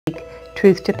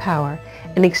truth to power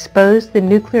and expose the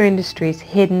nuclear industry's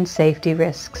hidden safety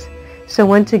risks. So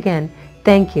once again,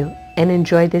 thank you and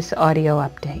enjoy this audio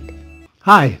update.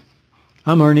 Hi,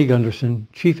 I'm Arnie Gunderson,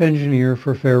 Chief Engineer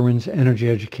for Fairwind's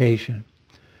Energy Education.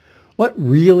 What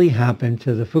really happened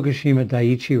to the Fukushima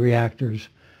Daiichi reactors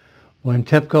when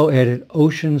TEPCO added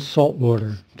ocean salt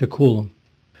water to cool them?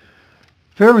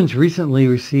 Fairwind's recently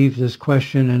received this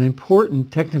question and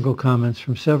important technical comments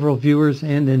from several viewers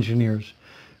and engineers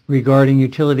regarding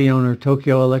utility owner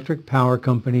Tokyo Electric Power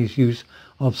Company's use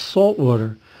of salt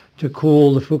water to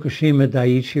cool the Fukushima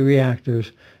Daiichi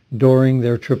reactors during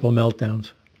their triple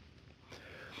meltdowns.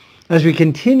 As we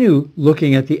continue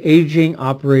looking at the aging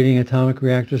operating atomic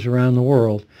reactors around the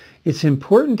world, it's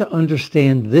important to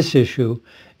understand this issue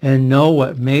and know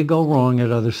what may go wrong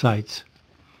at other sites.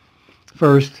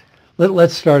 First,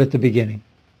 let's start at the beginning.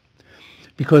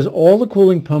 Because all the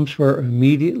cooling pumps were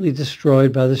immediately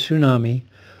destroyed by the tsunami,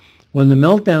 when the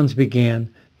meltdowns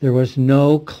began, there was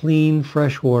no clean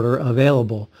fresh water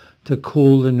available to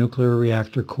cool the nuclear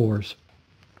reactor cores.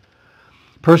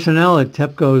 Personnel at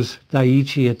TEPCO's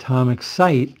Daiichi atomic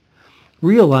site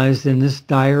realized in this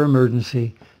dire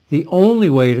emergency the only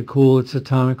way to cool its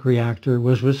atomic reactor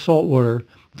was with salt water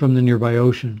from the nearby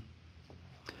ocean.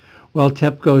 While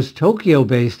TEPCO's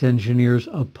Tokyo-based engineers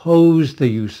opposed the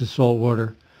use of salt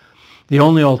water, the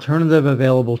only alternative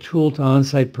available tool to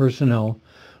on-site personnel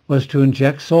was to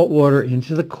inject salt water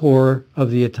into the core of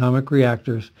the atomic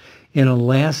reactors in a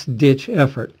last-ditch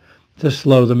effort to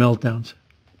slow the meltdowns.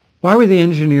 Why were the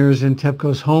engineers in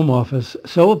TEPCO's home office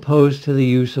so opposed to the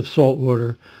use of salt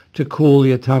water to cool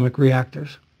the atomic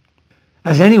reactors?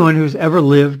 As anyone who's ever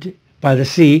lived by the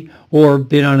sea or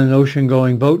been on an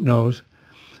ocean-going boat knows,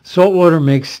 salt water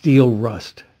makes steel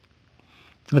rust.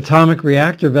 Atomic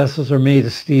reactor vessels are made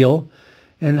of steel,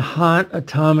 and hot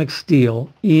atomic steel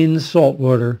in salt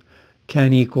water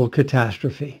can equal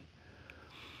catastrophe.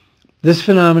 This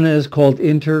phenomenon is called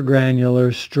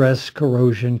intergranular stress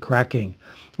corrosion cracking,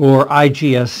 or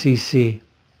IGSCC.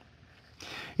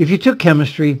 If you took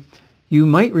chemistry, you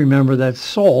might remember that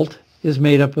salt is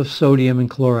made up of sodium and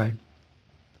chloride.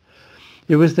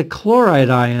 It was the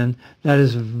chloride ion that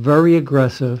is very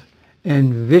aggressive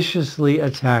and viciously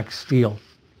attacks steel.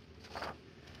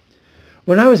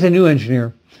 When I was a new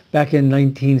engineer back in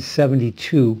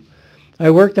 1972, I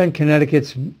worked on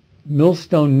Connecticut's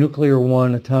Millstone Nuclear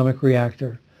 1 atomic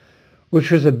reactor,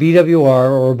 which was a BWR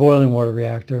or a boiling water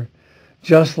reactor,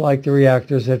 just like the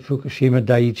reactors at Fukushima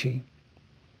Daiichi.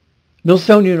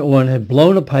 Millstone Unit 1 had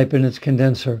blown a pipe in its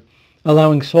condenser,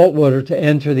 allowing salt water to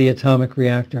enter the atomic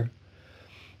reactor.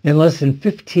 In less than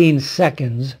 15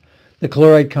 seconds, the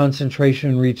chloride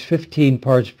concentration reached 15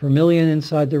 parts per million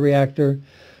inside the reactor,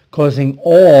 causing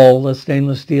all the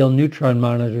stainless steel neutron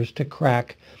monitors to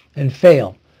crack and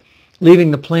fail,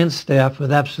 leaving the plant staff with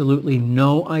absolutely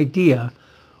no idea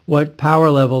what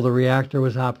power level the reactor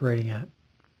was operating at.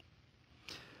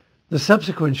 The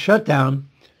subsequent shutdown,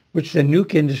 which the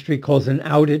nuke industry calls an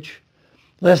outage,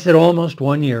 lasted almost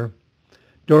 1 year,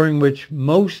 during which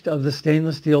most of the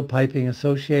stainless steel piping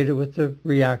associated with the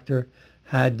reactor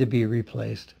had to be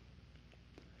replaced.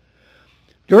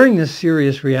 During this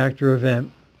serious reactor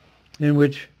event, in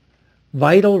which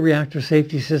vital reactor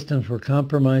safety systems were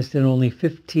compromised in only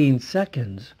 15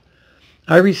 seconds,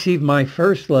 I received my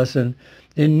first lesson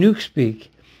in nuke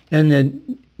speak and the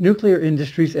nuclear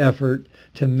industry's effort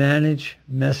to manage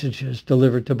messages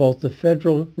delivered to both the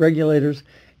federal regulators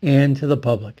and to the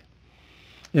public.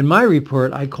 In my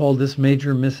report, I called this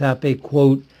major mishap a,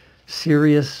 quote,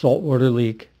 serious saltwater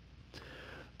leak.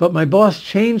 But my boss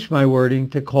changed my wording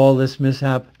to call this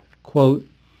mishap, quote,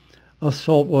 a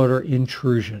saltwater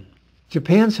intrusion.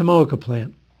 Japan's Hamaoka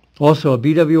plant, also a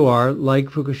BWR like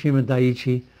Fukushima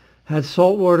Daiichi, had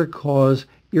saltwater cause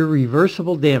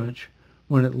irreversible damage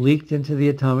when it leaked into the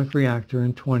atomic reactor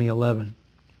in 2011.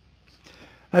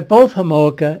 At both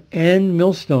Hamaoka and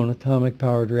Millstone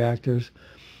atomic-powered reactors,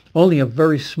 only a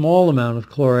very small amount of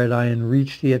chloride ion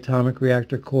reached the atomic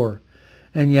reactor core,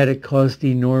 and yet it caused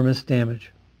enormous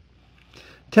damage.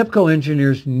 TEPCO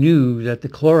engineers knew that the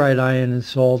chloride ion in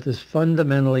salt is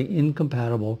fundamentally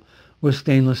incompatible with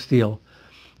stainless steel,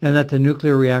 and that the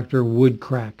nuclear reactor would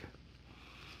crack.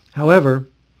 However,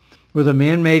 with a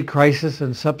man-made crisis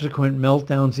and subsequent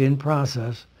meltdowns in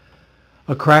process,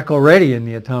 a crack already in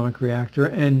the atomic reactor,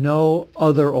 and no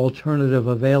other alternative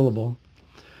available,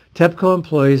 TEPCO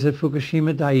employees at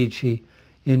Fukushima Daiichi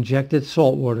injected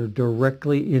salt water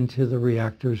directly into the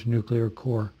reactor's nuclear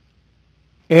core.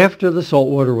 After the salt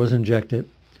water was injected,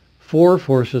 4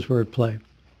 forces were at play.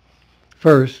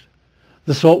 First,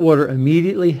 the salt water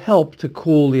immediately helped to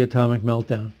cool the atomic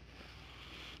meltdown.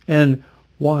 And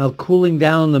While cooling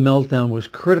down the meltdown was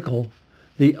critical,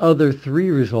 the other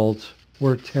three results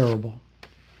were terrible.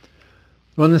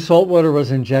 When the salt water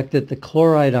was injected, the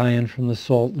chloride ion from the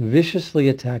salt viciously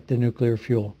attacked the nuclear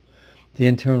fuel, the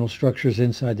internal structures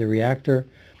inside the reactor,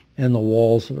 and the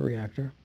walls of the reactor.